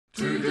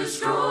to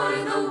destroy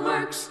the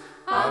works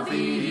of the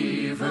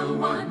evil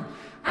one,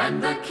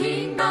 and the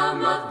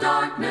kingdom of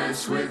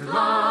darkness with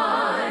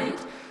light,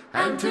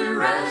 and to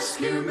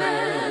rescue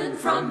men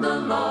from the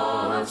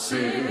law of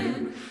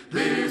sin.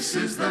 This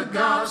is the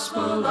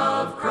gospel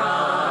of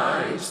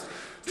Christ,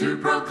 to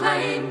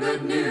proclaim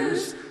good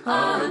news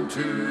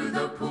unto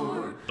the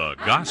poor. The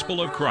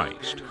gospel of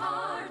Christ,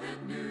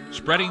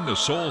 spreading the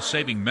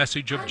soul-saving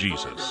message of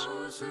Jesus.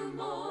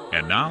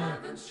 And now,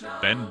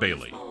 Ben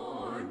Bailey.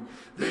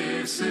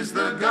 This is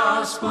the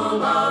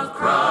gospel of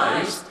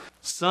Christ.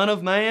 Son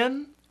of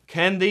man,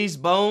 can these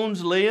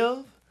bones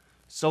live?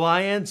 So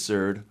I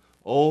answered,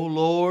 O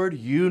Lord,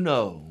 you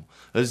know.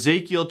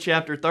 Ezekiel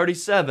chapter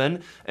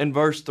 37 and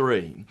verse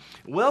 3.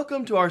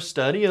 Welcome to our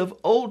study of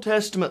Old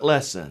Testament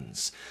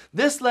lessons.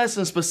 This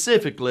lesson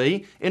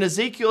specifically in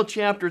Ezekiel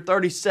chapter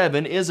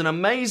 37 is an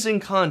amazing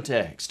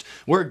context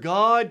where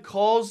God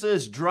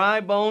causes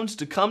dry bones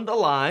to come to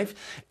life,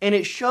 and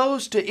it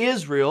shows to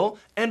Israel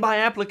and by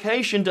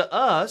application to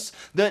us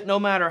that no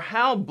matter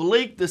how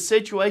bleak the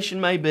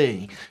situation may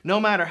be, no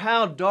matter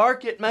how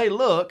dark it may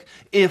look,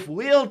 if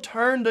we'll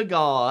turn to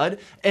God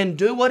and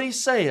do what He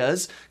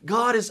says,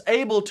 God is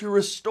able to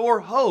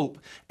restore hope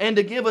and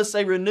to give us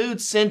a renewed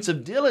sense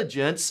of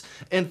diligence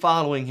in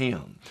following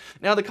Him.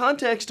 Now, the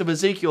context of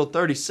Ezekiel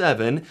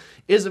 37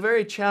 is a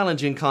very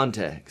challenging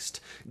context.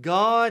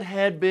 God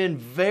had been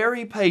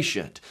very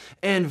patient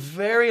and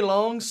very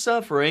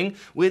long-suffering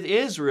with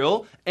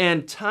Israel,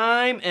 and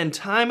time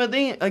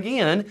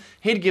again,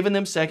 He'd given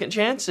them second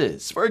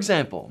chances. For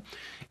example,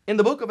 in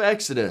the book of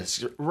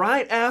Exodus,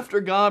 right after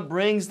God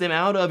brings them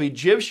out of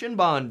Egyptian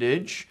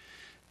bondage,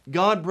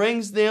 God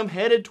brings them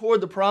headed toward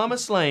the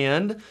promised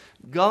land.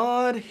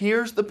 God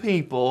hears the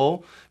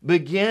people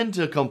begin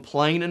to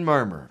complain and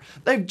murmur.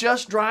 They've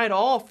just dried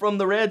off from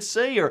the Red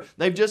Sea, or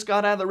they've just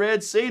got out of the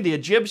Red Sea. The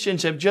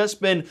Egyptians have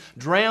just been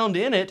drowned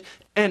in it,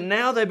 and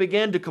now they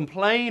begin to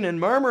complain and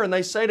murmur, and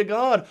they say to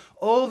God,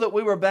 "Oh, that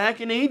we were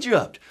back in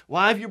Egypt.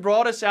 Why have you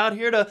brought us out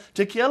here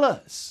to kill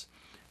us?"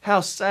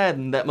 How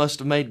saddened that must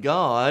have made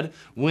God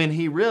when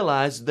He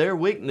realized their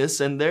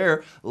weakness and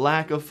their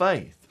lack of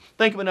faith.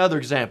 Think of another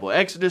example.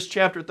 Exodus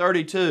chapter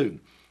 32.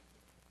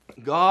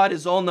 God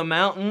is on the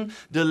mountain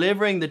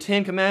delivering the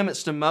Ten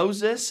Commandments to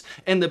Moses,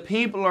 and the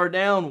people are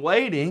down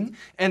waiting,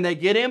 and they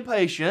get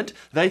impatient.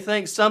 They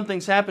think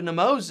something's happened to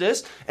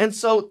Moses, and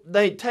so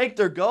they take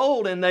their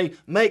gold and they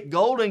make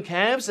golden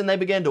calves and they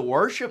begin to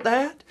worship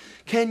that.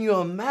 Can you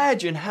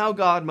imagine how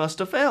God must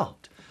have felt?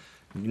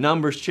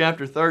 Numbers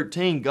chapter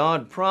 13,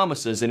 God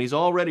promises, and He's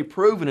already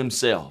proven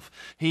Himself.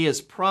 He has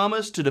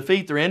promised to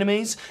defeat their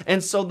enemies,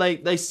 and so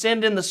they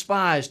send in the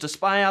spies to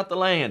spy out the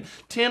land.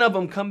 10 of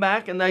them come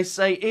back and they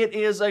say, "It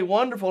is a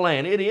wonderful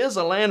land. It is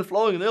a land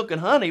flowing with milk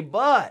and honey,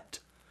 but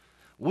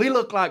we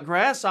look like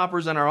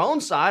grasshoppers in our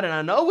own sight, and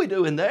I know we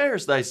do in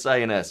theirs," they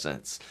say in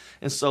essence.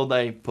 And so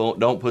they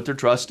don't put their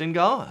trust in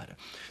God.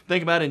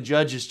 Think about in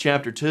Judges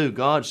chapter 2,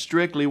 God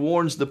strictly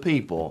warns the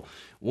people,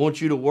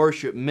 "Want you to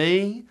worship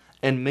me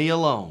and me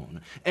alone."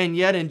 And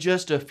yet in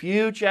just a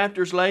few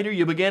chapters later,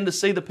 you begin to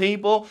see the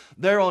people,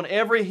 they're on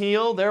every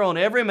hill, they're on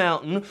every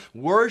mountain,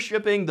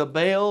 worshiping the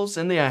Baals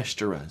and the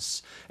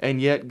Ashtoreths.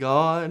 And yet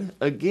God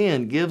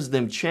again gives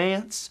them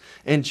chance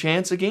and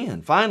chance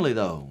again. Finally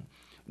though,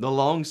 the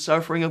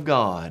long-suffering of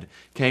God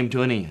came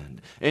to an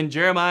end. In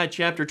Jeremiah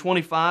chapter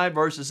 25,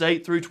 verses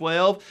 8 through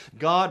 12,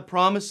 God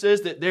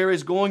promises that there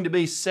is going to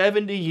be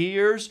 70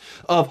 years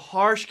of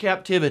harsh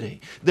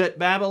captivity, that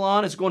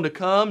Babylon is going to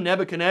come,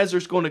 Nebuchadnezzar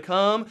is going to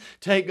come,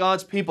 take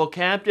God's people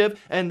captive,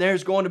 and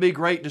there's going to be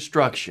great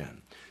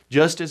destruction.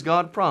 Just as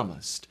God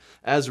promised.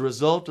 As a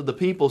result of the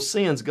people's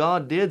sins,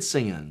 God did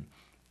send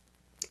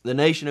the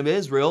nation of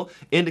Israel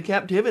into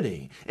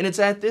captivity. And it's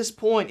at this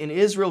point in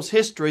Israel's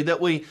history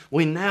that we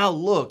now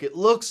look. It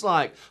looks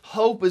like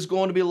hope is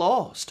going to be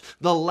lost.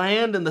 The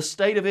land and the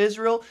state of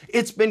Israel,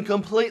 it's been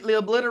completely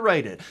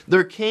obliterated.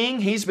 Their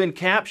king, he's been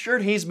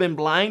captured, he's been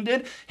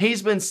blinded,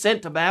 he's been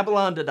sent to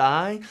Babylon to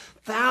die.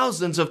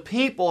 Thousands of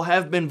people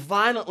have been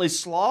violently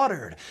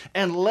slaughtered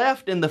and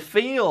left in the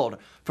field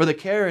for the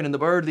carrion and the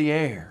bird of the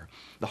air.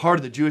 The heart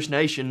of the Jewish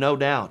nation, no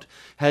doubt,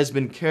 has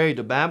been carried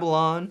to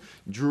Babylon.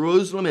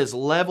 Jerusalem is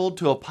leveled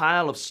to a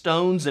pile of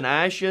stones and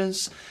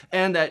ashes,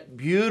 and that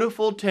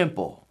beautiful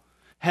temple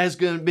has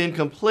been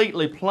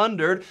completely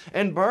plundered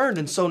and burned.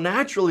 And so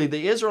naturally,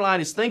 the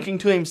Israelite is thinking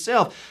to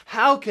himself,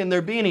 how can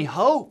there be any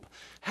hope?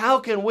 How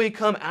can we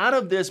come out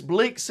of this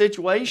bleak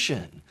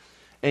situation?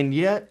 And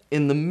yet,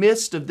 in the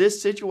midst of this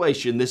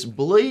situation, this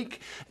bleak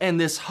and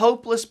this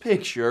hopeless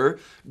picture,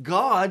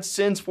 God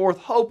sends forth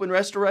hope and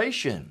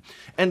restoration.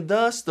 And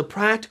thus, the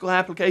practical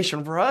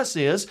application for us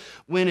is,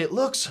 when it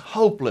looks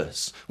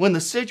hopeless, when the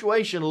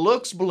situation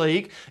looks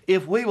bleak,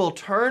 if we will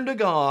turn to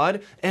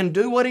God and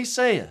do what He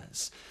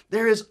says,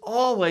 there is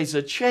always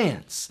a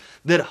chance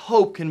that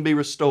hope can be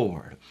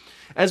restored.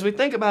 As we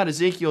think about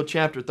Ezekiel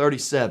chapter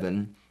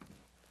 37,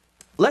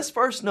 Let's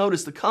first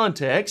notice the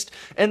context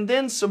and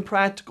then some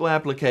practical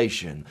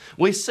application.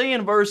 We see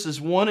in verses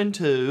 1 and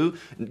 2,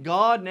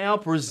 God now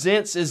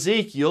presents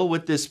Ezekiel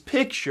with this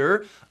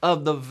picture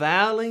of the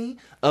valley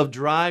of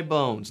dry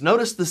bones.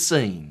 Notice the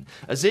scene.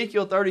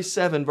 Ezekiel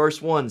 37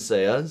 verse 1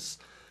 says,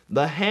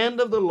 "The hand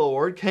of the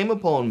Lord came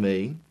upon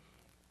me,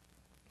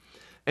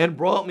 and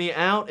brought me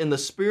out in the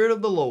spirit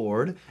of the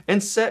Lord,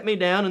 and set me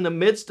down in the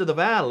midst of the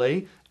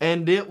valley,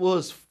 and it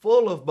was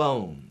full of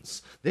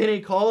bones. Then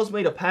he caused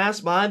me to pass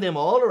by them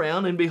all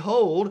around, and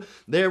behold,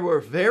 there were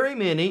very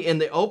many in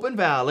the open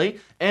valley,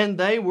 and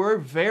they were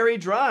very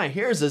dry."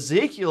 Here's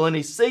Ezekiel, and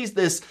he sees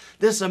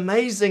this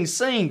amazing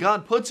scene.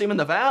 God puts him in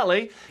the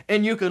valley,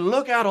 and you can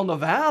look out on the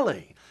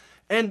valley,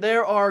 and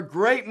there are a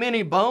great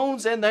many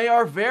bones, and they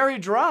are very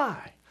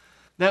dry.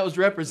 That was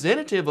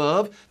representative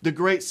of the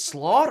great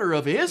slaughter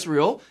of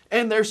Israel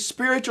and their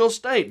spiritual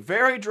state.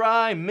 Very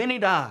dry, many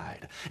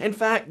died. In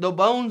fact, the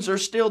bones are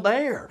still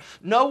there.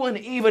 No one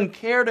even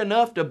cared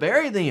enough to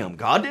bury them.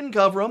 God didn't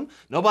cover them.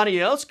 Nobody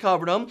else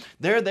covered them.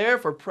 They're there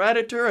for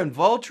predator and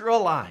vulture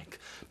alike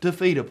to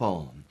feed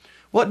upon.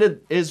 What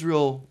did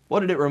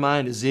it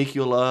remind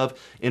Ezekiel of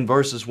in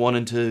verses 1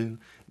 and 2?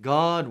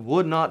 God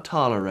would not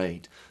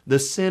tolerate the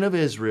sin of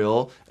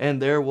Israel,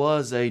 and there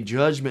was a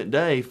judgment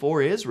day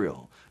for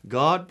Israel.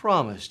 God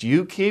promised,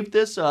 you keep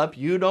this up,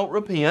 you don't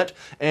repent,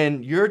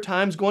 and your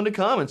time's going to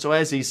come. And so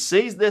as he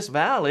sees this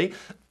valley,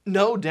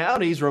 no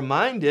doubt he's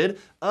reminded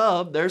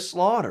of their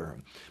slaughter.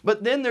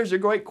 But then there's a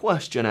great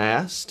question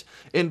asked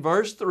in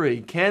verse 3,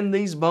 can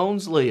these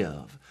bones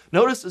live?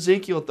 Notice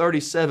Ezekiel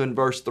 37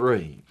 verse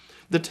 3.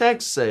 The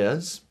text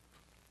says,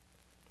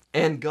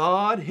 "And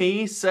God,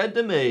 he said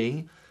to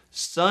me,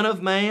 Son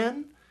of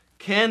man,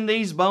 can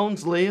these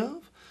bones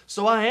live?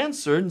 So I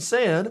answered and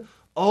said,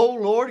 O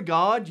Lord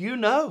God, you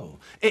know."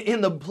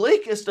 In the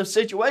bleakest of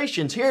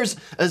situations, here's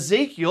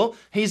Ezekiel.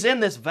 He's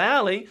in this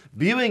valley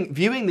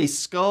viewing these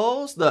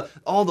skulls,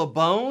 all the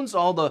bones,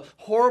 all the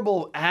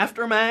horrible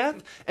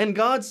aftermath. And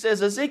God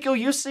says, Ezekiel,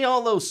 you see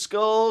all those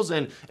skulls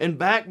and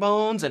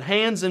backbones and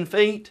hands and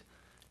feet?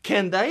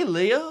 Can they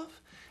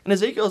live? And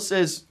Ezekiel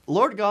says,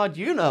 Lord God,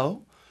 you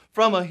know.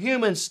 From a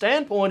human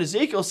standpoint,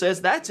 Ezekiel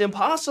says that's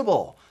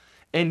impossible.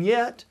 And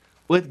yet,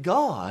 with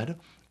God,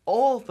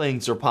 all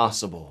things are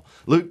possible.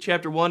 Luke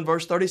chapter 1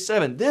 verse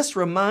 37. This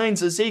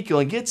reminds Ezekiel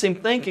and gets him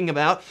thinking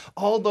about,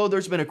 although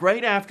there's been a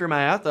great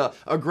aftermath,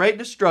 a great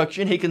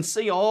destruction, he can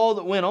see all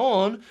that went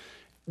on,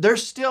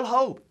 there's still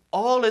hope.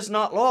 All is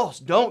not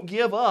lost. Don't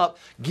give up.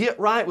 Get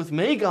right with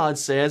me, God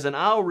says, and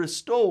I'll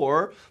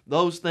restore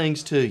those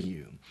things to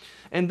you.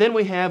 And then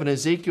we have in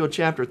Ezekiel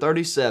chapter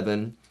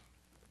 37,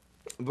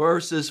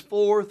 verses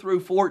 4 through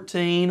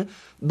 14,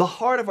 the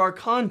heart of our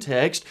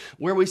context,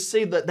 where we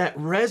see that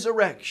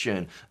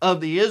resurrection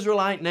of the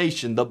Israelite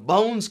nation, the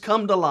bones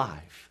come to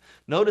life.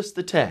 Notice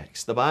the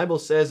text. The Bible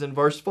says in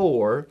verse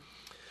 4,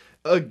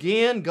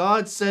 "Again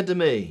God said to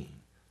me,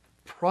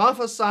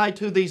 prophesy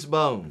to these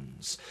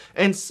bones,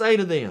 and say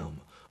to them,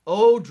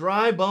 O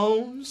dry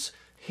bones,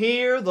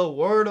 hear the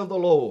word of the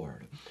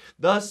Lord.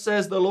 Thus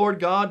says the Lord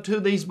God to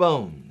these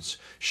bones,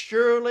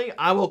 surely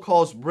I will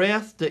cause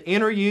breath to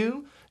enter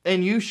you,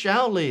 and you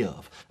shall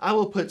live. I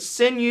will put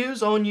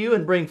sinews on you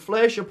and bring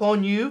flesh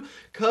upon you,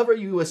 cover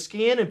you with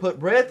skin and put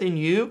breath in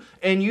you,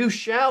 and you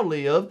shall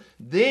live.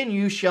 Then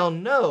you shall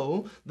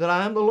know that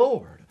I am the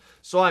Lord."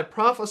 So I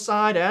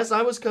prophesied as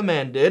I was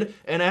commanded,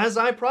 and as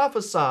I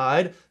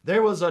prophesied,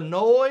 there was a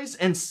noise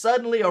and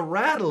suddenly a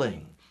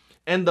rattling,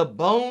 and the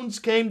bones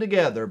came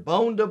together,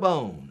 bone to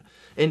bone.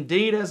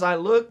 Indeed, as I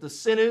looked, the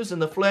sinews and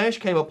the flesh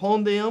came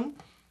upon them.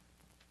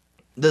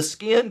 The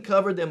skin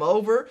covered them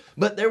over,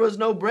 but there was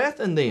no breath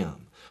in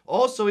them.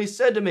 Also he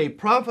said to me,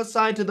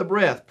 prophesy to the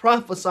breath,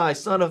 prophesy,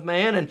 Son of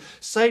man, and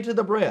say to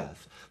the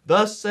breath,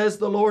 Thus says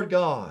the Lord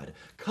God,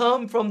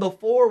 come from the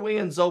four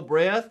winds, O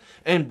breath,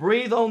 and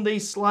breathe on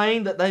these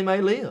slain that they may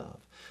live.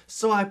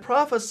 So I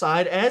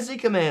prophesied as he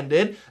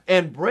commanded,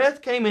 and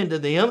breath came into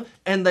them,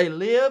 and they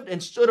lived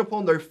and stood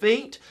upon their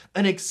feet,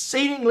 an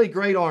exceedingly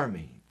great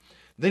army.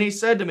 Then he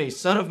said to me,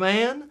 Son of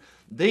man,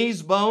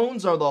 these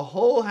bones are the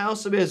whole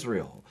house of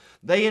Israel.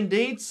 They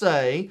indeed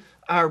say,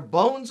 our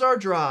bones are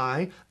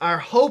dry, our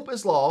hope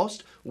is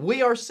lost,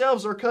 we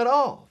ourselves are cut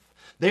off.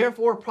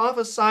 Therefore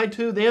prophesy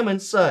to them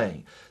and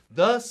say,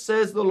 Thus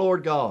says the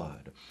Lord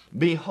God,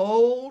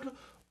 Behold,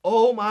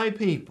 O my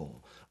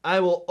people, I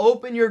will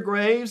open your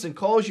graves and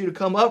cause you to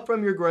come up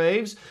from your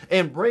graves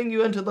and bring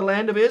you into the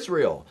land of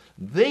Israel.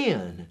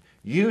 Then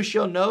you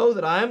shall know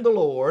that I am the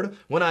Lord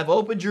when I've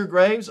opened your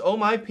graves, O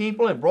my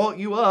people, and brought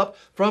you up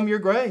from your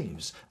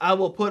graves. I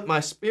will put my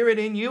spirit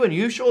in you and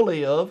you shall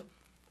live,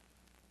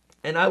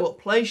 and I will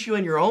place you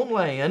in your own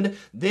land.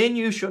 Then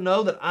you shall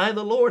know that I,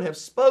 the Lord, have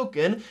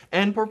spoken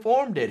and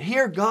performed it.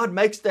 Here God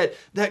makes that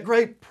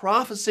great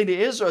prophecy to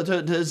Israel,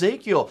 to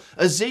Ezekiel.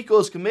 Ezekiel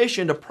is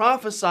commissioned to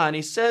prophesy, and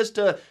he says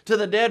to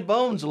the dead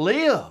bones,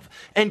 live.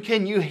 And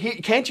can't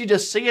you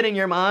just see it in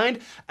your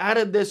mind? Out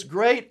of this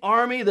great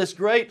army, this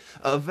great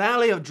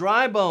valley of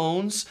dry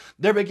bones,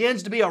 there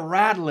begins to be a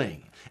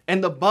rattling.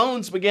 And the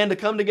bones began to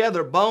come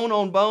together, bone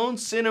on bone,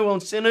 sinew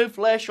on sinew,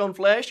 flesh on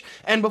flesh.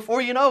 And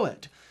before you know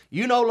it,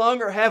 you no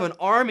longer have an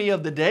army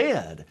of the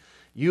dead.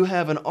 You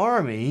have an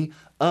army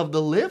of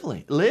the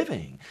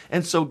living.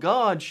 And so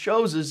God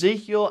shows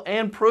Ezekiel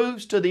and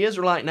proves to the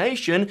Israelite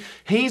nation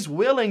He's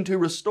willing to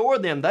restore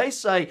them. They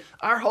say,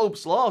 our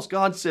hope's lost.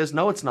 God says,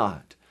 no, it's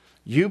not.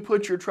 You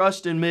put your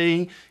trust in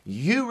me.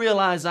 You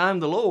realize I'm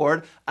the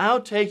Lord.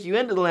 I'll take you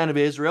into the land of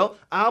Israel.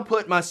 I'll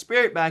put my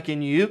Spirit back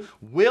in you.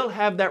 We'll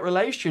have that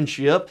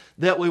relationship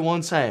that we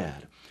once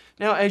had.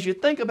 Now, as you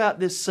think about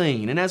this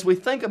scene, and as we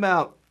think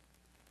about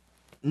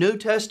New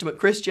Testament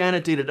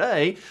Christianity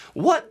today,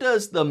 what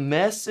does the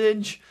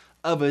message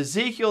of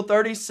Ezekiel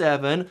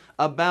 37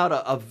 about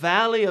a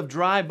valley of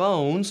dry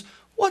bones,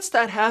 what's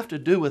that have to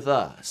do with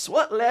us?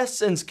 What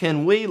lessons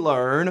can we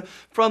learn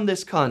from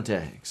this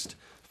context?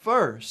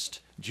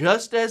 First,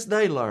 just as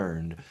they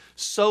learned,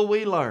 so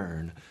we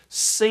learn.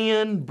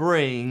 Sin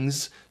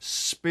brings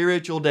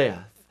spiritual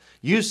death.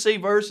 You see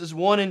verses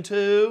 1 and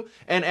 2,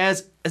 and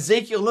as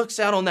Ezekiel looks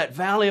out on that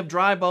valley of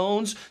dry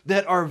bones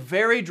that are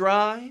very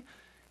dry,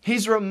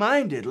 he's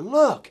reminded,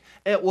 look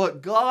at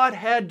what God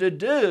had to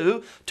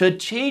do to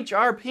teach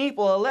our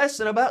people a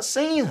lesson about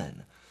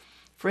sin.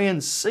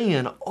 Friends,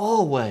 sin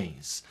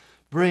always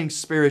brings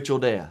spiritual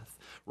death.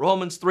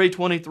 Romans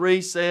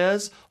 3:23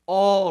 says,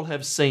 all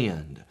have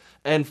sinned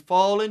and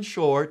fallen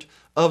short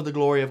of the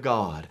glory of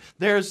God.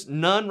 There's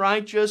none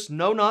righteous,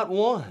 no, not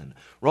one.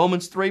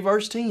 Romans 3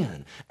 verse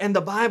 10. And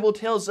the Bible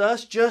tells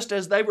us, just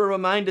as they were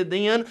reminded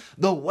then,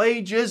 the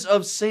wages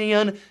of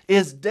sin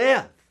is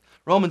death.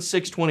 Romans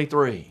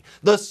 6:23.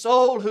 The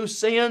soul who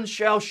sins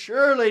shall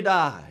surely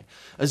die.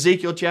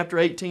 Ezekiel chapter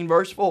 18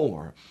 verse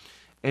 4.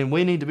 And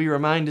we need to be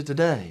reminded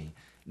today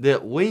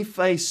that we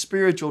face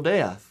spiritual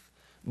death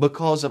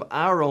because of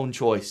our own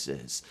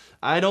choices.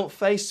 I don't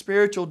face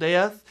spiritual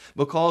death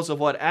because of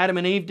what Adam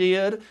and Eve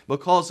did,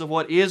 because of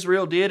what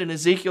Israel did in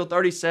Ezekiel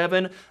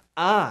 37.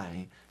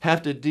 I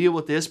have to deal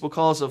with this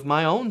because of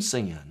my own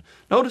sin.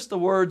 Notice the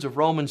words of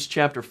Romans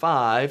chapter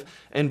 5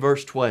 and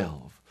verse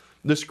 12.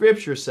 The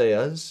Scripture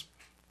says,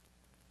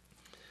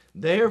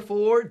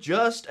 therefore,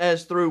 just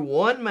as through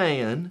one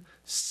man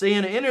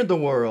sin entered the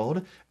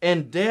world,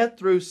 and death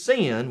through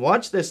sin,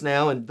 watch this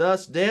now, and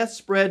thus death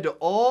spread to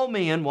all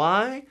men.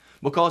 Why?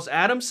 Because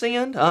Adam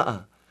sinned?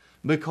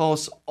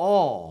 Because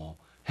all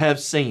have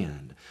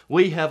sinned.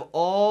 We have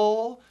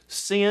all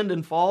sinned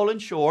and fallen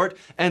short,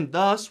 and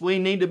thus we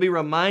need to be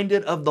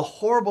reminded of the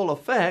horrible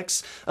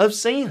effects of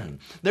sin.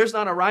 There's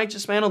not a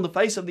righteous man on the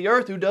face of the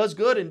earth who does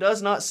good and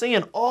does not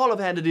sin. All have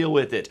had to deal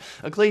with it.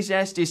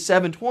 Ecclesiastes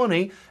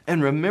 7:20,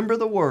 and remember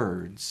the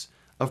words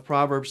of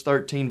Proverbs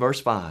 13 verse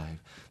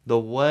 5. The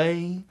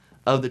way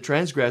of the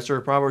transgressor,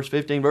 Proverbs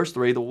 15 verse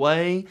 3, the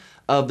way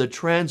of the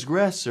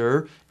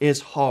transgressor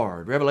is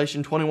hard.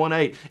 Revelation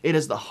 21:8, it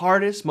is the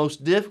hardest,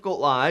 most difficult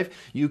life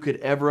you could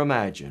ever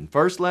imagine.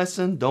 First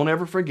lesson, don't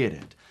ever forget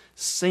it.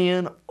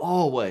 Sin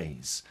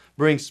always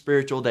brings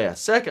spiritual death.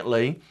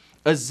 Secondly,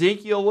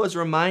 Ezekiel was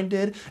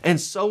reminded, and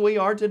so we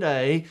are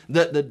today,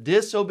 that the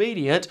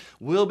disobedient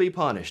will be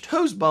punished.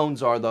 Whose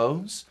bones are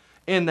those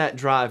in that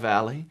dry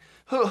valley?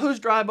 Whose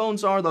dry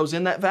bones are those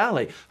in that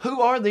valley?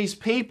 Who are these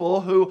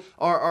people who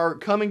are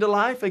coming to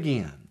life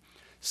again?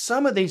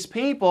 Some of these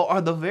people are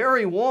the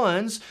very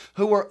ones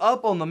who were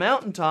up on the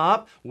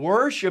mountaintop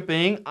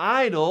worshiping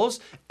idols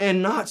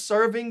and not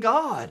serving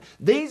God.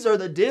 These are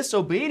the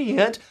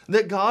disobedient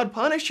that God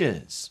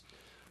punishes.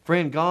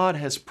 Friend, God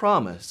has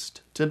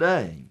promised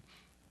today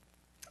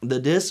the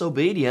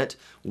disobedient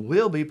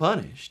will be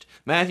punished.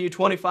 Matthew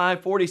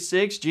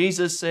 25:46,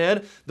 Jesus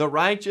said, the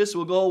righteous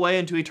will go away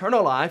into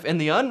eternal life, and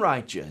the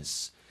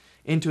unrighteous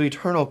into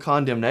eternal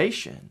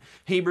condemnation.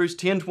 Hebrews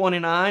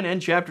 10:29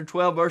 and chapter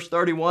 12 verse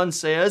 31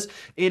 says,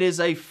 it is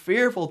a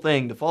fearful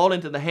thing to fall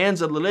into the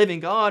hands of the living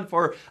God,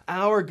 for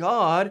our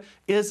God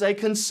is a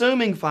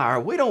consuming fire.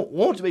 We don't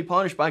want to be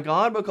punished by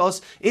God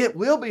because it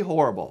will be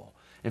horrible.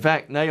 In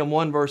fact, Nahum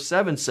 1 verse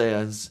 7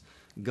 says,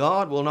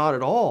 God will not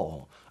at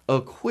all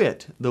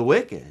acquit the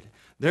wicked.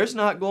 There's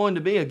not going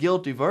to be a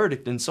guilty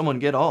verdict and someone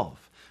get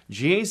off.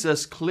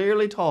 Jesus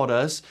clearly taught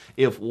us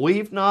if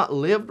we've not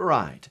lived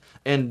right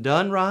and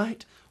done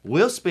right,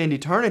 we'll spend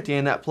eternity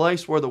in that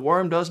place where the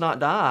worm does not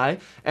die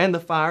and the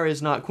fire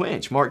is not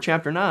quenched. Mark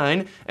chapter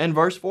 9 and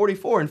verse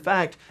 44. In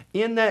fact,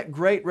 in that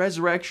great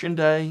resurrection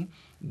day,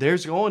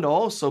 there's going to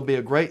also be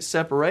a great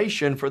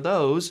separation for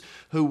those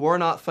who were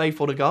not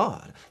faithful to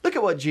God. Look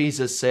at what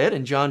Jesus said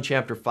in John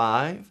chapter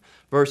 5,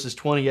 verses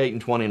 28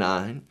 and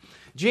 29.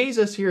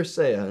 Jesus here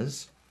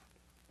says,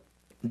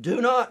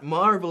 Do not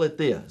marvel at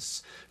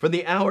this, for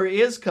the hour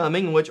is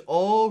coming in which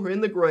all who are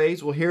in the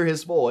graves will hear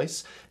his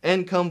voice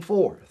and come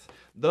forth.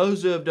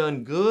 Those who have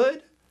done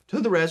good to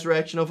the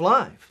resurrection of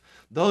life.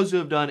 Those who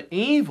have done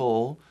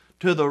evil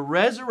to the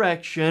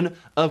resurrection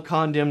of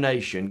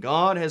condemnation.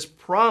 God has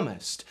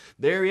promised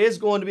there is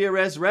going to be a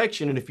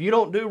resurrection, and if you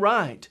don't do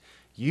right,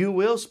 you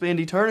will spend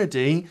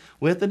eternity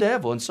with the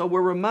devil. And so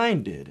we're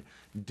reminded,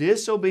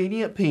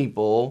 disobedient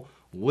people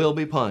will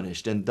be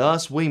punished, and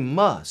thus we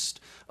must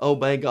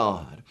obey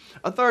God.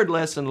 A third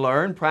lesson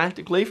learned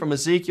practically from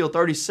Ezekiel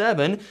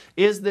 37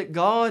 is that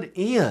God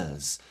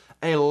is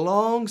a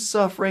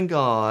long-suffering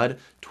God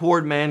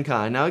toward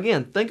mankind. Now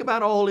again, think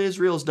about all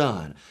Israel's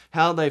done.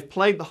 How they've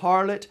played the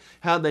harlot,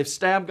 how they've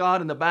stabbed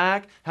God in the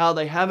back, how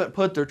they haven't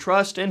put their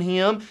trust in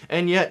Him,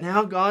 and yet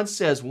now God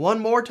says one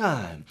more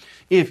time,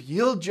 if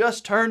you'll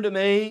just turn to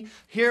me,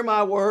 hear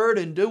my word,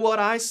 and do what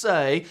I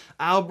say,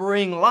 I'll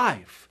bring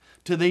life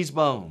to these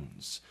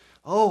bones.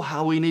 Oh,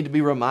 how we need to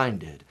be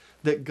reminded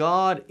that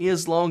God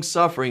is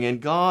long-suffering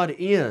and God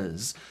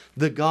is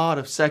the God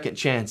of second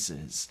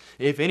chances.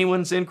 If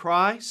anyone's in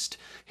Christ,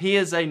 he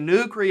is a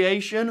new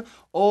creation.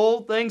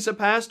 Old things have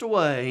passed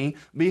away.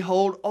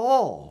 Behold,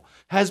 all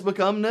has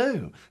become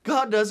new.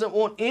 God doesn't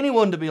want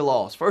anyone to be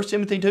lost. 1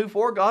 Timothy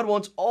 2:4, God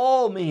wants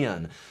all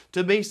men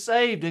to be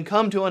saved and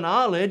come to a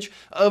knowledge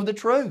of the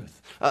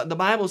truth. The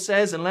Bible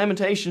says in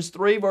Lamentations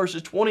 3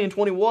 verses 20 and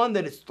 21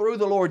 that it's through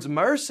the Lord's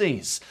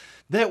mercies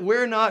that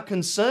we're not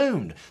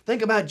consumed.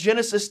 Think about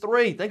Genesis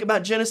 3. Think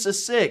about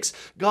Genesis 6.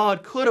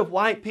 God could have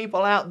wiped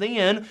people out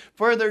then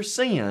for their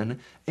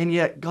sin, and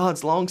yet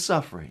God's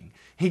long-suffering.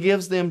 He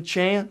gives them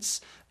chance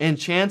and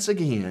chance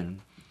again.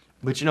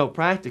 But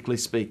practically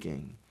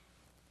speaking,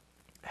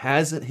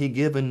 hasn't He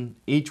given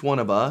each one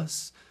of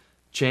us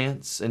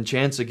chance and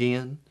chance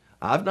again?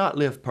 I've not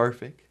lived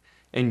perfect,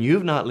 and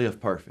you've not lived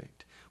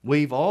perfect.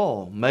 We've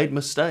all made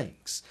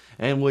mistakes,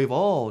 and we've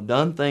all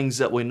done things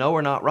that we know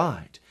are not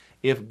right.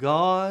 If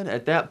God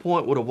at that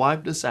point would have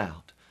wiped us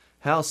out,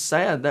 how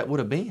sad that would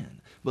have been.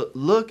 But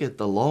look at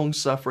the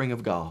long-suffering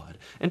of God.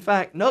 In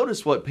fact,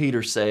 notice what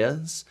Peter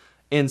says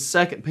in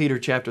 2 Peter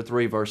chapter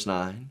 3, verse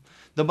 9.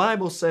 The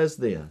Bible says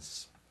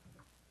this,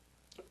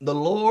 "The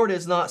Lord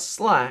is not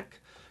slack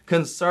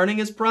concerning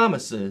His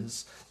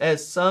promises,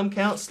 as some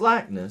count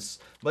slackness,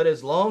 but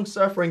is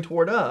long-suffering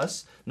toward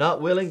us,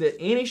 not willing that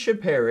any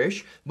should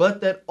perish, but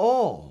that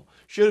all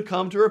should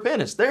come to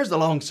repentance." There's the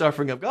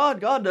long-suffering of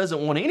God. God doesn't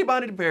want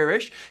anybody to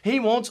perish. He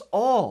wants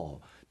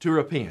all to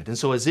repent. And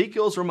so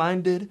Ezekiel's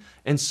reminded,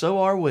 and so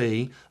are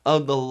we,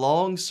 of the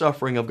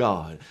long-suffering of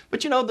God.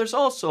 But there's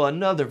also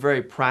another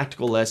very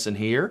practical lesson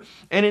here.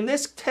 And in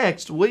this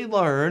text, we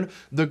learn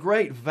the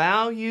great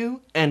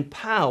value and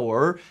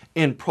power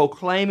in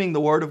proclaiming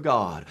the Word of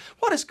God.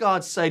 What does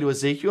God say to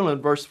Ezekiel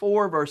in verse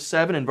 4, verse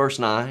 7, and verse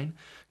 9?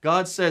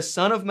 God says,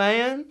 "Son of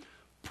man,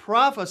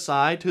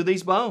 prophesy to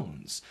these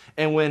bones."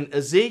 And when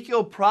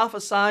Ezekiel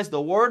prophesies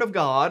the Word of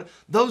God,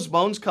 those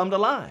bones come to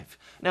life.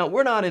 Now,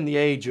 we're not in the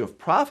age of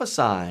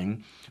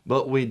prophesying,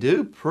 but we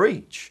do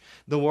preach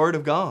the Word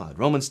of God.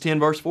 Romans 10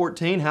 verse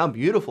 14, how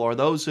beautiful are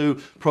those who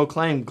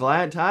proclaim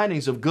glad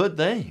tidings of good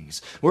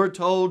things. We're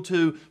told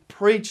to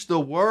preach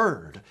the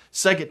Word.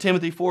 2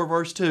 Timothy 4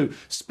 verse 2,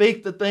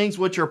 speak the things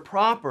which are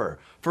proper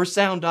for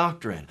sound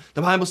doctrine.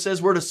 The Bible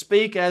says we're to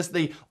speak as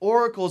the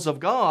oracles of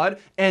God,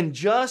 and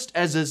just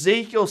as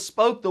Ezekiel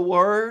spoke the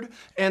Word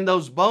and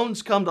those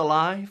bones come to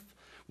life,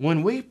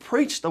 when we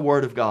preach the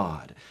Word of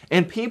God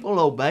and people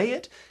obey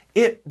it,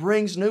 it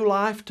brings new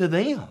life to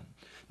them.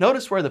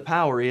 Notice where the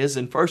power is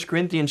in 1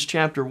 Corinthians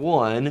chapter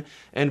 1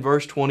 and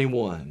verse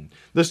 21.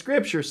 The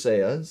Scripture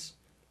says,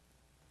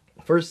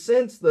 "For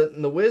since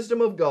in the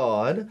wisdom of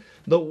God,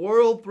 the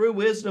world through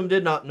wisdom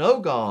did not know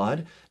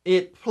God,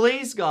 it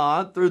pleased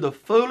God through the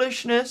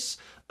foolishness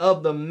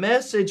of the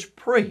message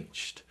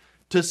preached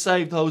to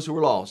save those who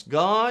were lost."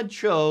 God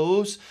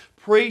chose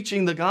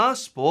preaching the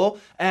gospel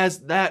as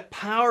that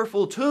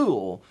powerful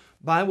tool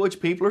by which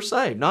people are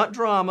saved. Not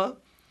drama,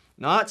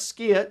 not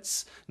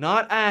skits,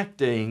 not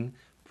acting,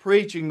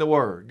 preaching the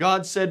Word.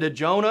 God said to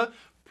Jonah,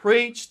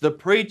 "Preach the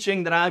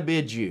preaching that I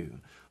bid you."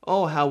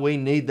 Oh, how we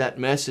need that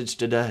message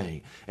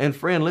today. And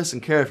friend,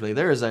 listen carefully.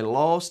 There is a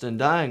lost and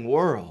dying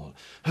world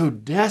who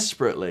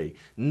desperately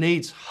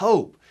needs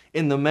hope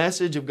in the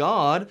message of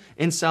God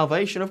in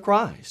salvation of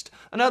Christ.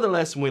 Another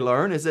lesson we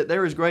learn is that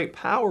there is great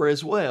power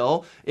as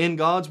well in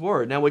God's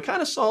Word. Now, we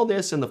kind of saw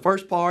this in the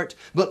first part,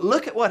 but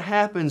look at what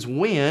happens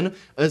when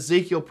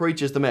Ezekiel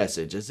preaches the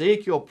message.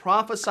 Ezekiel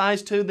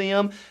prophesies to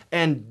them,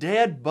 and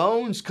dead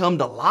bones come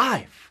to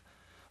life.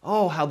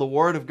 Oh, how the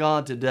Word of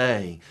God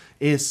today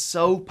is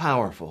so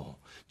powerful.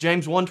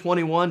 James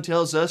 1:21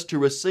 tells us to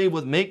receive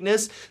with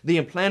meekness the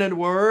implanted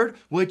Word,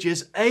 which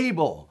is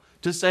able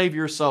to save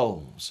your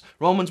souls.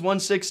 Romans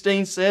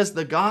 1:16 says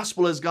the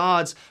gospel is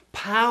God's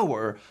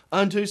power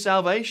unto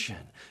salvation.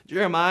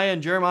 Jeremiah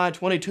in Jeremiah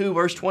 22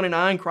 verse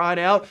 29 cried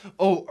out,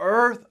 "O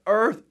earth,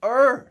 earth,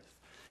 earth,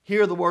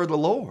 hear the word of the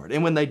Lord.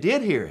 And when they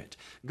did hear it,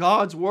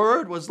 God's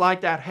word was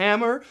like that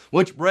hammer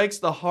which breaks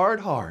the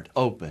hard heart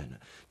open.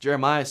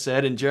 Jeremiah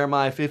said in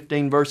Jeremiah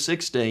 15 verse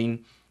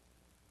 16,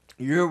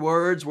 your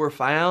words were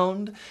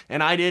found,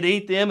 and I did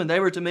eat them, and they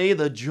were to me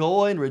the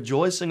joy and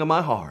rejoicing of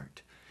my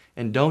heart.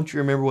 And don't you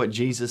remember what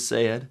Jesus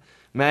said?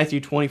 Matthew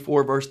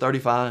 24 verse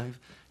 35,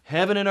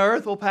 heaven and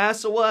earth will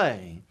pass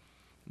away.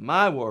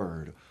 My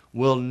word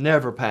will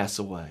never pass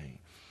away.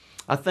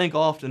 I think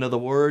often of the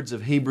words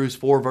of Hebrews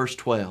 4 verse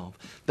 12.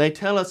 They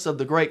tell us of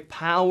the great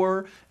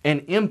power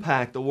and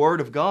impact the Word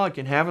of God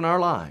can have in our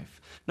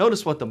life.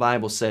 Notice what the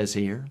Bible says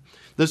here.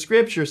 The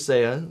Scripture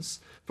says,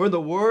 for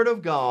the Word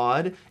of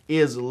God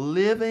is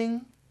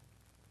living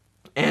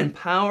and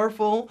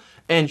powerful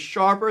and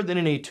sharper than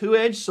any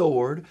two-edged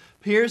sword,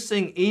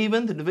 piercing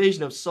even the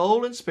division of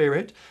soul and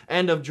spirit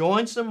and of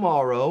joints and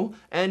marrow,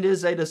 and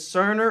is a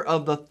discerner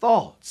of the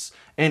thoughts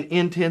and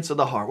intents of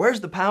the heart.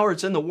 Where's the power?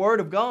 It's in the Word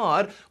of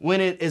God.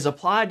 When it is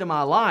applied to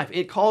my life,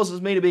 it causes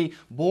me to be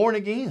born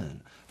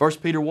again. 1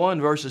 Peter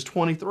 1 verses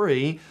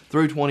 23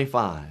 through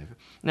 25.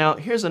 Now,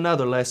 here's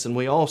another lesson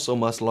we also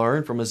must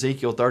learn from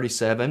Ezekiel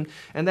 37,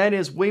 and that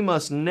is we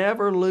must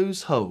never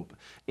lose hope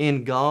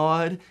in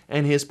God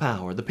and His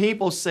power. The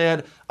people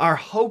said, our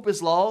hope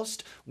is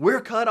lost, we're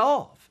cut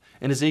off.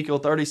 In Ezekiel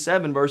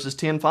 37 verses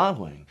 10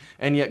 following.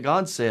 And yet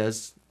God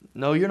says,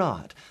 no, you're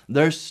not.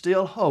 There's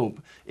still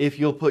hope if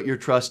you'll put your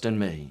trust in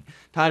me.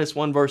 Titus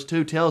 1 verse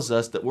 2 tells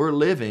us that we're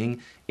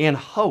living in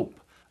hope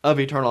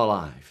of eternal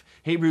life.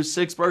 Hebrews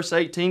 6 verse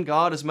 18,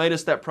 God has made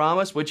us that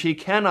promise which He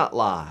cannot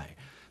lie.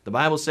 The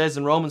Bible says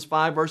in Romans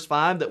 5 verse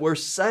 5 that we're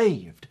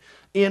saved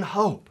in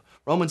hope.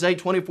 Romans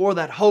 8:24,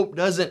 that hope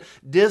doesn't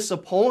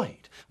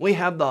disappoint. We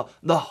have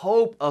the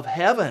hope of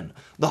heaven,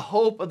 the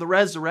hope of the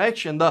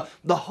resurrection,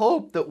 the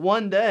hope that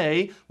one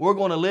day we're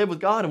going to live with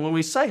God. And when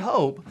we say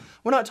hope,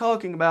 we're not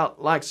talking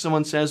about like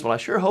someone says, well, I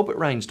sure hope it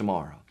rains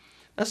tomorrow.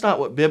 That's not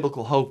what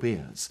biblical hope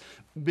is.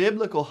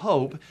 Biblical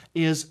hope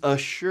is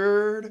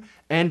assured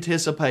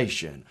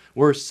anticipation.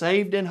 We're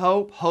saved in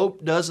hope.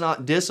 Hope does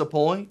not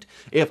disappoint.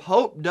 If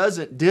hope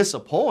doesn't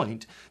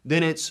disappoint,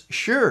 then it's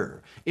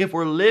sure. If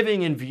we're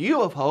living in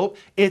view of hope,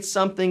 it's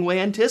something we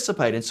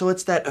anticipate. And so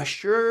it's that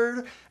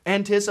assured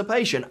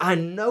anticipation. I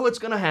know it's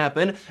going to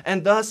happen,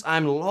 and thus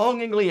I'm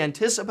longingly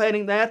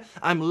anticipating that.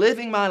 I'm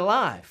living my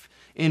life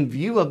in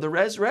view of the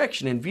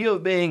resurrection, in view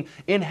of being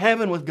in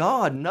heaven with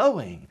God,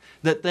 knowing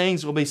that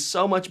things will be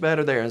so much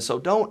better there. And so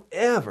don't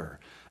ever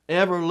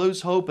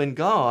lose hope in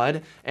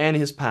God and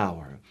His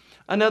power.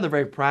 Another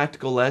very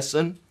practical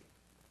lesson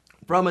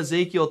from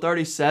Ezekiel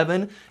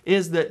 37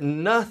 is that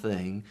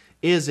nothing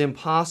is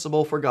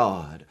impossible for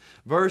God.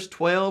 Verse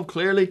 12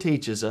 clearly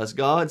teaches us,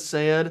 God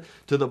said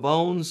to the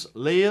bones,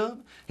 live.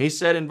 He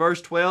said in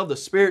verse 12, the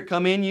Spirit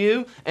come in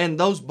you, and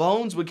those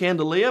bones began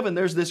to live, and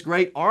there's this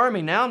great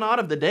army now, not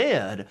of the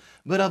dead,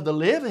 but of the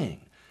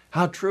living.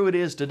 How true it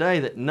is today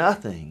that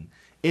nothing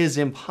is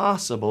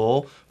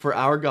impossible for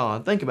our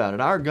God. Think about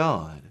it. Our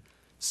God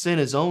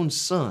sent His own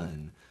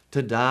Son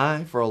to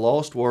die for a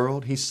lost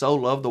world. He so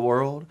loved the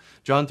world.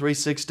 John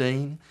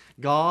 3:16.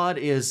 God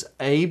is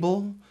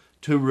able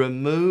to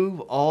remove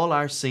all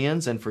our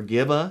sins and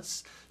forgive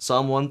us.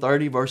 Psalm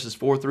 130 verses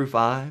 4 through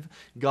 5.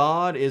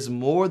 God is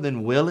more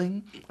than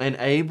willing and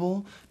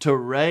able to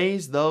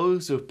raise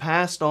those who have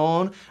passed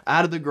on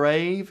out of the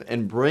grave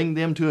and bring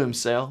them to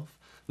Himself.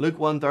 Luke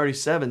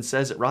 1:37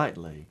 says it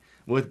rightly.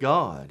 With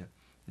God,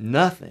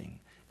 nothing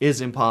is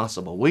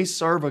impossible. We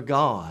serve a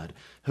God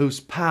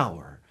whose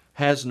power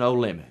has no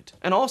limit.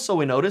 And also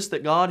we notice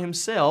that God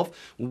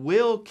Himself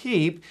will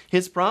keep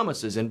His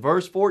promises. In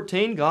verse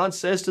 14, God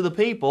says to the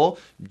people,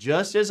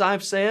 just as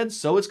I've said,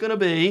 so it's going to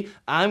be.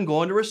 I'm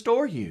going to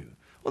restore you.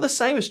 Well, the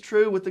same is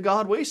true with the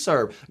God we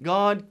serve.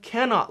 God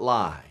cannot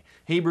lie.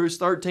 Hebrews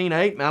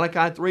 13:8,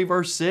 Malachi 3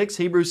 verse 6,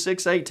 Hebrews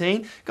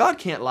 6:18. God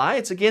can't lie.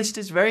 It's against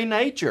His very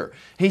nature.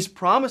 He's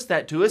promised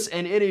that to us,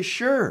 and it is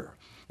sure.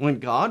 When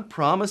God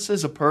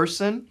promises a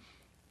person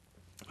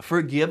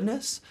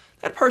forgiveness,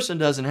 that person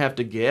doesn't have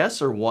to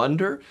guess or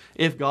wonder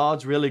if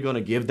God's really going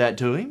to give that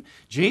to him.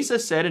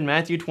 Jesus said in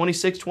Matthew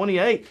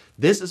 26:28,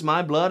 this is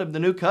my blood of the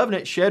new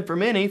covenant shed for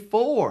many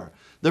for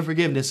the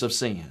forgiveness of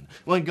sin.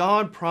 When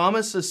God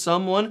promises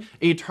someone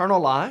eternal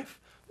life,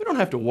 we don't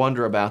have to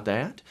wonder about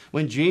that.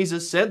 When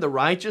Jesus said the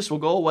righteous will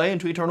go away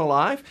into eternal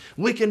life,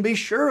 we can be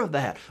sure of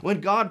that.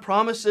 When God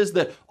promises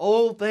that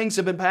old things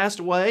have been passed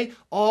away,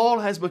 all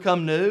has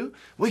become new,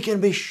 we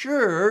can be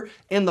sure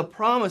in the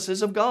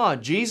promises of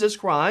God. Jesus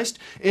Christ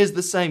is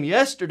the same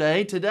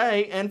yesterday,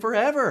 today, and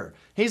forever.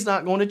 He's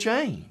not going to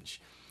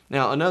change.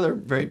 Now, another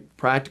very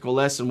practical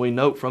lesson we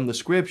note from the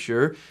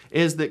Scripture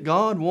is that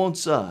God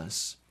wants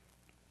us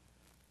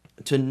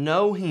to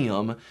know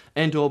Him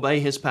and to obey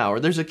His power.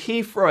 There's a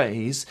key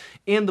phrase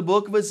in the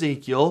book of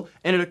Ezekiel,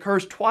 and it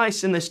occurs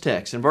twice in this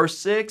text, in verse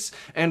 6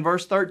 and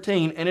verse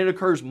 13, and it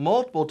occurs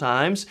multiple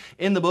times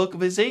in the book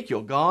of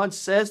Ezekiel. God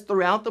says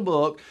throughout the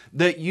book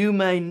that you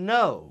may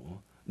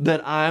know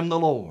that I am the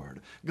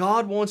Lord.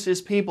 God wants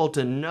His people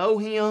to know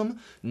Him,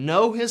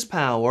 know His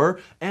power,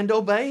 and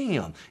obey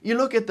Him. You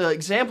look at the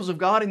examples of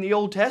God in the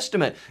Old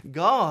Testament.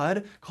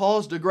 God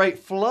caused a great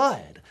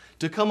flood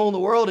to come on the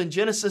world in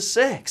Genesis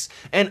 6.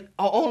 And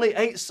only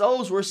 8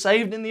 souls were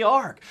saved in the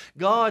ark.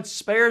 God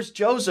spares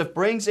Joseph,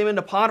 brings him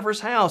into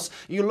Potiphar's house.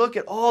 You look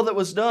at all that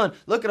was done.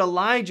 Look at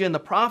Elijah and the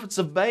prophets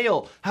of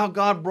Baal, how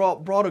God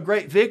brought a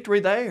great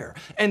victory there.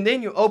 And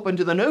then you open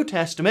to the New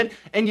Testament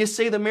and you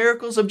see the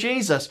miracles of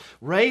Jesus.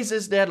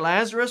 Raises dead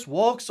Lazarus,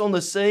 walks on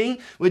the sea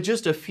with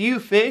just a few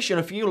fish and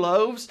a few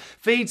loaves,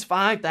 feeds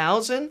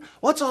 5,000.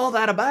 What's all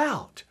that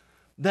about?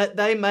 That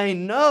they may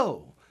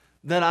know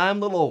that I am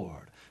the Lord.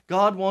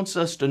 God wants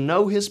us to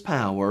know His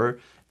power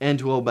and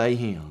to obey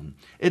Him.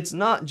 It's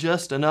not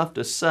just enough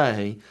to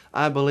say,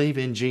 I believe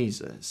in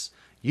Jesus.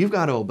 You've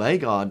got to obey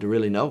God to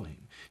really know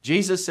Him.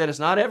 Jesus said it's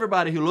not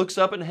everybody who looks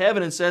up in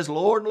heaven and says,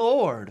 Lord,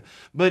 Lord,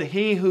 but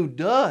he who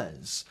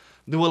does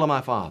the will of my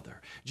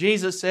Father.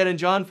 Jesus said in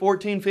John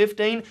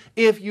 14:15,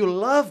 if you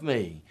love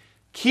me,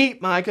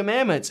 keep my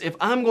commandments. If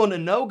I'm going to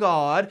know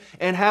God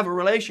and have a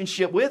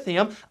relationship with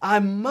Him, I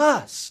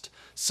must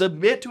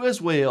submit to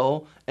His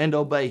will and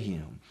obey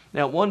Him.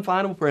 Now, one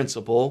final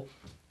principle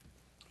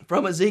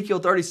from Ezekiel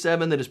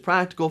 37 that is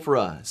practical for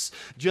us.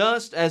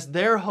 Just as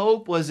their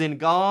hope was in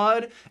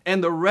God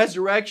and the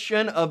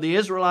resurrection of the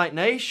Israelite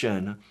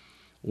nation,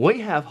 we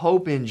have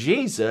hope in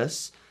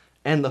Jesus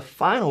and the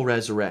final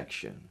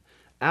resurrection.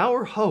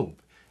 Our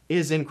hope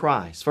is in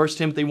Christ. 1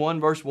 Timothy 1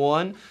 verse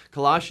 1,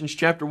 Colossians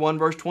chapter 1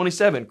 verse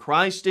 27,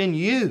 Christ in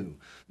you,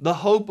 the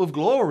hope of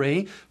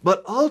glory,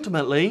 but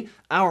ultimately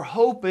our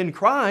hope in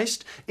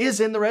Christ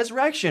is in the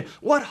resurrection.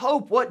 What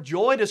hope, what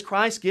joy does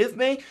Christ give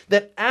me?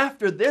 That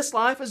after this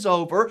life is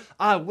over,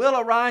 I will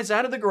arise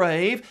out of the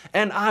grave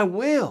and I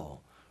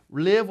will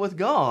live with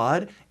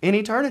God in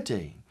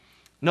eternity.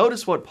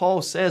 Notice what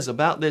Paul says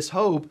about this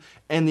hope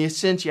and the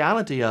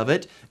essentiality of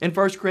it in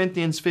 1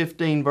 Corinthians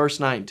 15 verse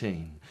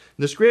 19.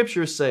 The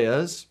Scripture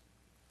says,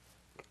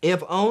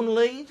 if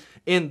only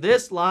in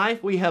this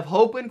life we have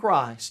hope in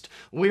Christ,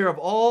 we are of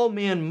all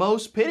men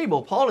most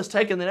pitiable. Paul is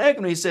taking the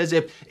negative and he says,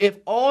 if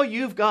all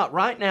you've got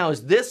right now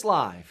is this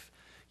life,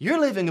 you're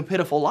living a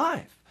pitiful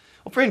life.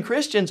 Well, friend,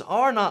 Christians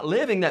are not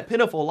living that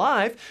pitiful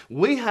life.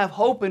 We have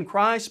hope in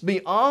Christ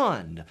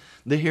beyond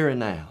the here and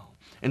now.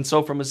 And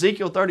so from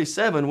Ezekiel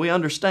 37, we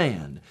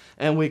understand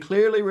and we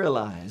clearly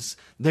realize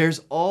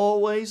there's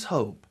always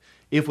hope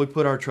if we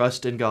put our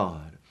trust in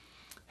God.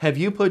 Have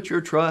you put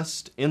your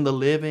trust in the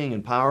living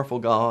and powerful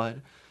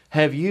God?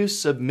 Have you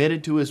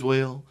submitted to His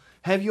will?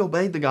 Have you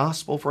obeyed the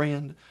gospel,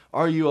 friend?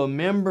 Are you a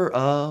member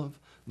of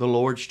the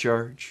Lord's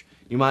church?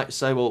 You might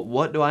say, well,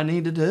 what do I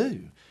need to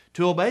do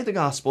to obey the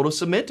gospel, to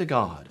submit to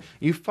God?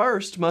 You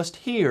first must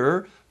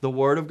hear the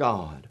Word of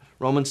God.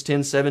 Romans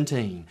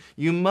 10:17.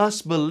 You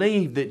must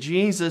believe that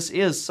Jesus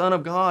is Son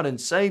of God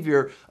and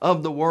Savior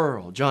of the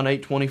world. John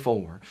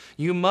 8:24.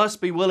 You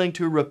must be willing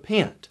to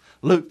repent.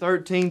 Luke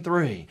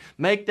 13:3.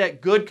 Make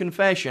that good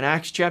confession,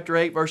 Acts chapter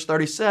 8 verse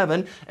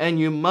 37, and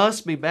you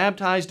must be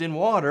baptized in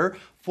water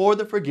for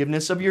the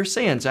forgiveness of your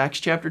sins, Acts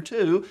chapter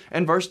 2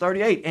 and verse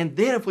 38. And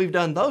then if we've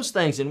done those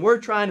things and we're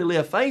trying to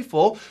live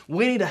faithful,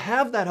 we need to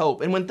have that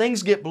hope. And when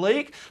things get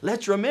bleak,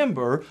 let's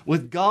remember,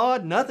 with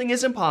God, nothing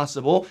is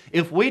impossible.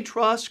 If we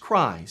trust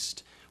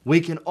Christ,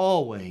 we can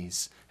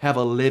always have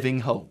a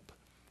living hope.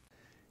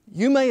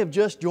 You may have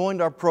just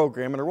joined our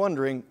program and are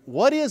wondering,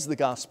 what is the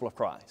gospel of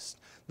Christ?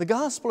 The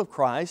gospel of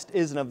Christ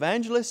is an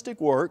evangelistic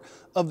work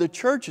of the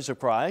churches of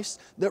Christ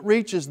that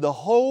reaches the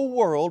whole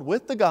world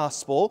with the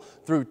gospel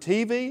through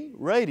TV,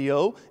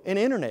 radio, and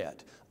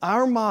internet.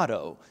 Our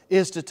motto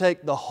is to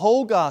take the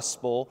whole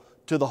gospel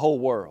to the whole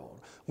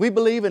world. We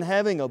believe in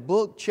having a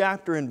book,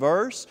 chapter, and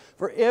verse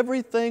for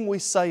everything we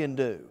say and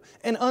do.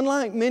 And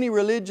unlike many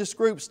religious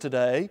groups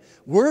today,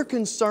 we're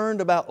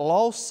concerned about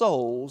lost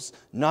souls,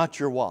 not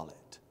your wallet.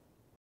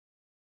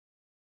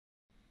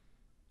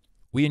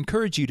 We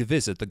encourage you to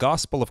visit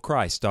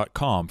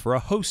thegospelofchrist.com for a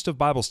host of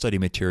Bible study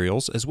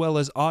materials as well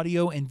as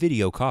audio and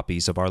video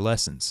copies of our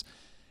lessons.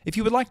 If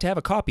you would like to have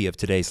a copy of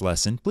today's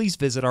lesson, please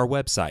visit our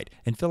website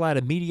and fill out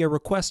a media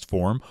request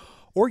form,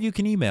 or you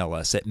can email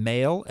us at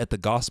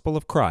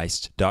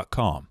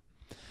mail@thegospelofchrist.com.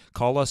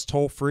 Call us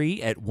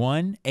toll-free at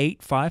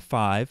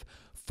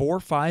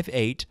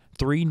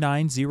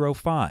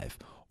 1-855-458-3905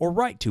 or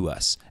write to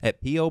us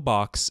at P.O.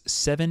 Box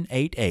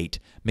 788,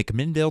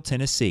 McMinnville,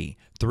 Tennessee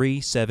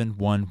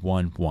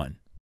 37111.